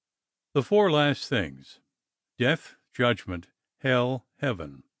The Four Last Things: Death, Judgment, Hell,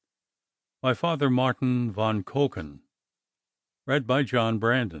 Heaven, by Father Martin von Koken. Read by John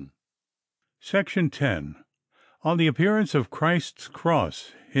Brandon. Section 10. On the Appearance of Christ's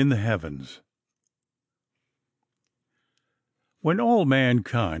Cross in the Heavens. When all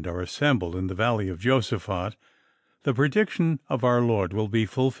mankind are assembled in the valley of Josaphat, the prediction of our Lord will be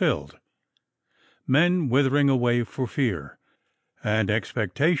fulfilled. Men withering away for fear and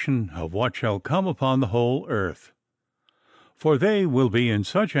expectation of what shall come upon the whole earth. For they will be in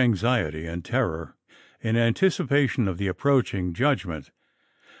such anxiety and terror in anticipation of the approaching judgment,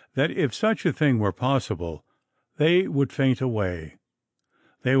 that if such a thing were possible, they would faint away.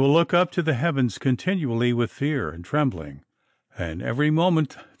 They will look up to the heavens continually with fear and trembling, and every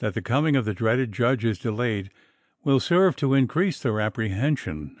moment that the coming of the dreaded Judge is delayed will serve to increase their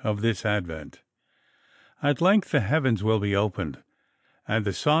apprehension of this advent. At length the heavens will be opened, and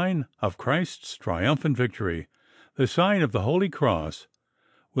the sign of Christ's triumphant victory, the sign of the Holy Cross,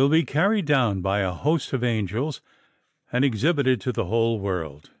 will be carried down by a host of angels and exhibited to the whole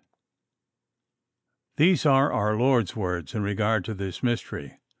world. These are our Lord's words in regard to this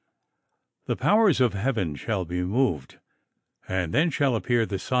mystery. The powers of heaven shall be moved, and then shall appear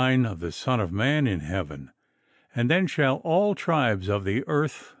the sign of the Son of Man in heaven, and then shall all tribes of the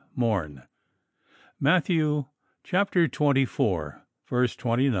earth mourn. Matthew chapter 24, verse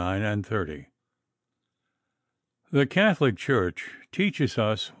 29 and 30. The Catholic Church teaches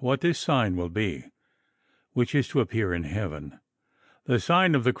us what this sign will be, which is to appear in heaven. The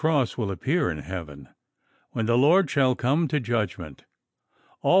sign of the cross will appear in heaven, when the Lord shall come to judgment.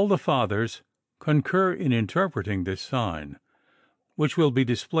 All the Fathers concur in interpreting this sign, which will be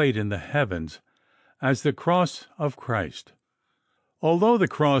displayed in the heavens, as the cross of Christ. Although the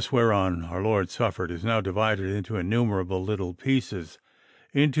cross whereon our Lord suffered is now divided into innumerable little pieces,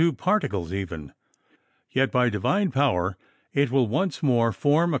 into particles even, yet by divine power it will once more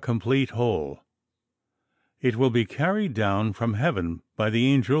form a complete whole. It will be carried down from heaven by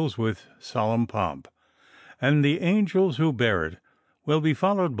the angels with solemn pomp, and the angels who bear it will be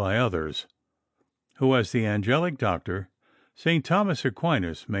followed by others, who, as the angelic doctor, St. Thomas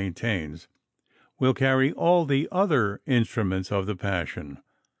Aquinas, maintains, will carry all the other instruments of the Passion,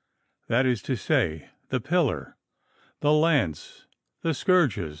 that is to say, the pillar, the lance, the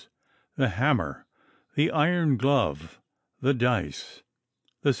scourges, the hammer, the iron glove, the dice,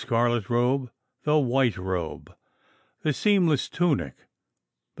 the scarlet robe, the white robe, the seamless tunic,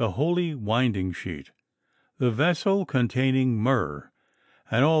 the holy winding sheet, the vessel containing myrrh,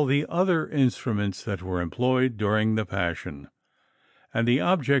 and all the other instruments that were employed during the Passion. And the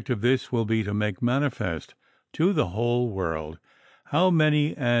object of this will be to make manifest to the whole world how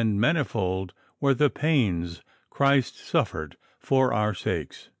many and manifold were the pains Christ suffered for our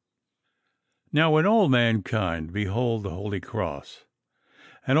sakes. Now when all mankind behold the Holy Cross,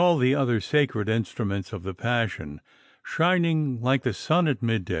 and all the other sacred instruments of the Passion, shining like the sun at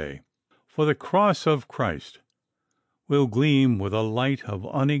midday, for the cross of Christ will gleam with a light of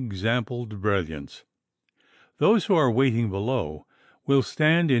unexampled brilliance, those who are waiting below will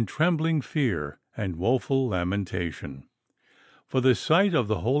stand in trembling fear and woeful lamentation. For the sight of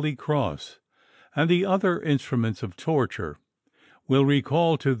the Holy Cross and the other instruments of torture will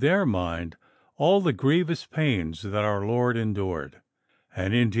recall to their mind all the grievous pains that our Lord endured,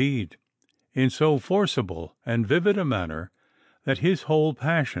 and indeed in so forcible and vivid a manner that his whole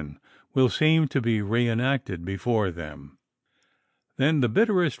Passion will seem to be reenacted before them. Then the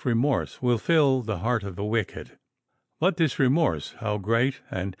bitterest remorse will fill the heart of the wicked. But this remorse, how great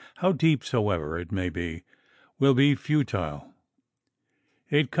and how deep soever it may be, will be futile.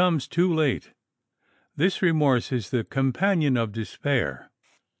 It comes too late. This remorse is the companion of despair.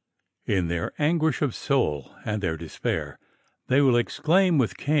 In their anguish of soul and their despair, they will exclaim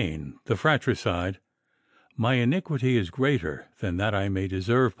with Cain, the fratricide, "My iniquity is greater than that I may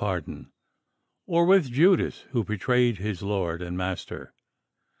deserve pardon," or with Judas, who betrayed his Lord and Master,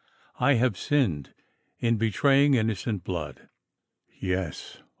 "I have sinned in betraying innocent blood."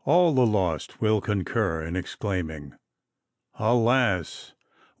 Yes, all the lost will concur in exclaiming, "Alas,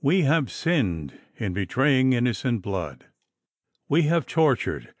 we have sinned in betraying innocent blood. We have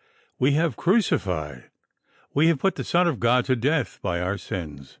tortured, we have crucified, we have put the Son of God to death by our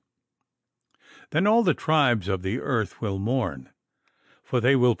sins." Then all the tribes of the earth will mourn, for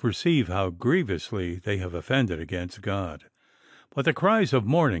they will perceive how grievously they have offended against God. But the cries of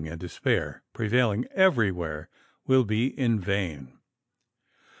mourning and despair, prevailing everywhere, will be in vain.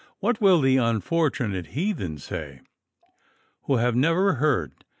 What will the unfortunate heathen say, who have never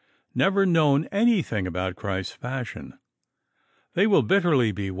heard, never known anything about Christ's Passion? They will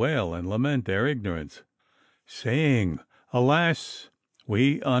bitterly bewail and lament their ignorance, saying, Alas,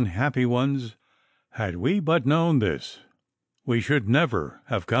 we unhappy ones, had we but known this, we should never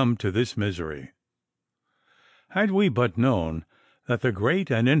have come to this misery. Had we but known that the great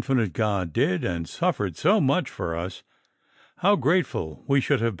and infinite God did and suffered so much for us, how grateful we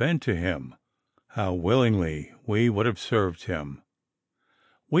should have been to Him, how willingly we would have served Him.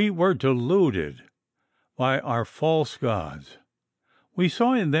 We were deluded by our false gods. We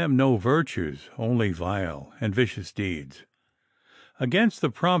saw in them no virtues, only vile and vicious deeds. Against the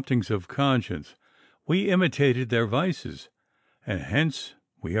promptings of conscience, we imitated their vices, and hence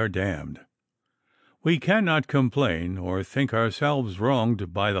we are damned. We cannot complain or think ourselves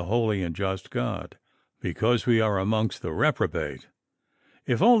wronged by the holy and just God, because we are amongst the reprobate.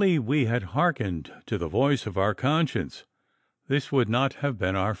 If only we had hearkened to the voice of our conscience, this would not have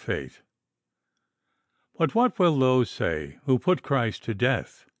been our fate. But what will those say who put Christ to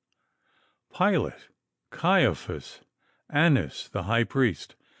death? Pilate, Caiaphas, Annas the high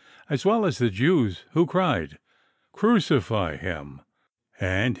priest, as well as the Jews who cried, Crucify him,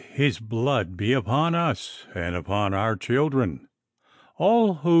 and his blood be upon us and upon our children.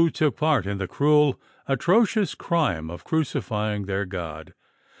 All who took part in the cruel, atrocious crime of crucifying their God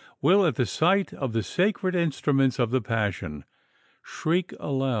will, at the sight of the sacred instruments of the Passion, shriek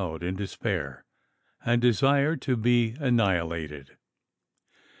aloud in despair and desire to be annihilated.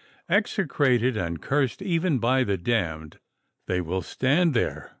 Execrated and cursed even by the damned, they will stand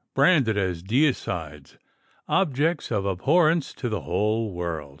there, branded as deicides, objects of abhorrence to the whole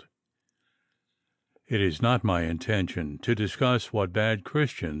world. It is not my intention to discuss what bad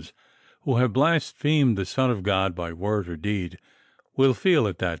Christians, who have blasphemed the Son of God by word or deed, will feel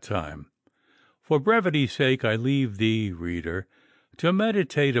at that time. For brevity's sake I leave thee, reader, to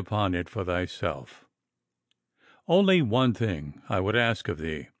meditate upon it for thyself. Only one thing I would ask of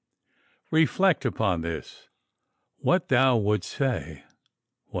thee. Reflect upon this, what thou wouldst say,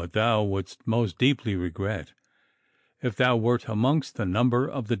 what thou wouldst most deeply regret, if thou wert amongst the number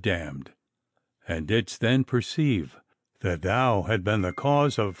of the damned, and didst then perceive that thou had been the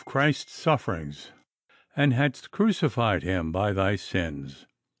cause of Christ's sufferings, and hadst crucified him by thy sins.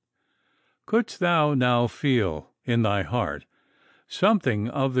 Couldst thou now feel in thy heart something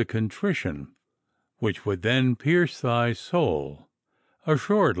of the contrition which would then pierce thy soul,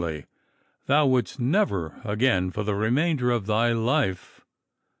 assuredly thou wouldst never again for the remainder of thy life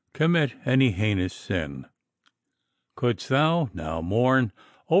commit any heinous sin. Couldst thou now mourn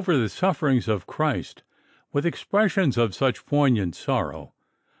over the sufferings of Christ with expressions of such poignant sorrow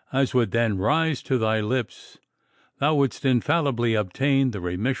as would then rise to thy lips, thou wouldst infallibly obtain the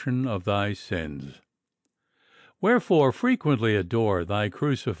remission of thy sins. Wherefore frequently adore thy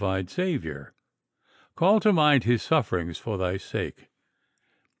crucified Saviour. Call to mind his sufferings for thy sake,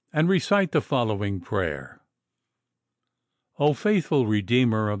 and recite the following prayer. O faithful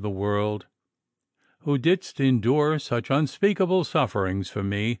Redeemer of the world, who didst endure such unspeakable sufferings for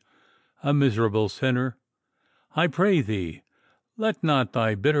me, a miserable sinner, I pray thee, let not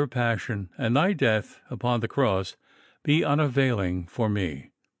thy bitter passion and thy death upon the cross be unavailing for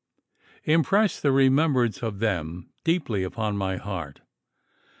me. Impress the remembrance of them deeply upon my heart,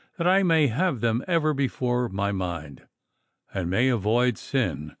 that I may have them ever before my mind, and may avoid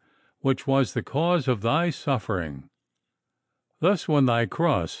sin, which was the cause of thy suffering. Thus when thy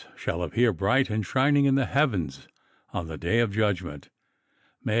cross shall appear bright and shining in the heavens on the day of judgment,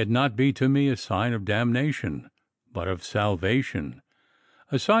 may it not be to me a sign of damnation, but of salvation,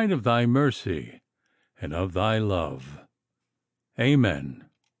 a sign of thy mercy and of thy love. Amen.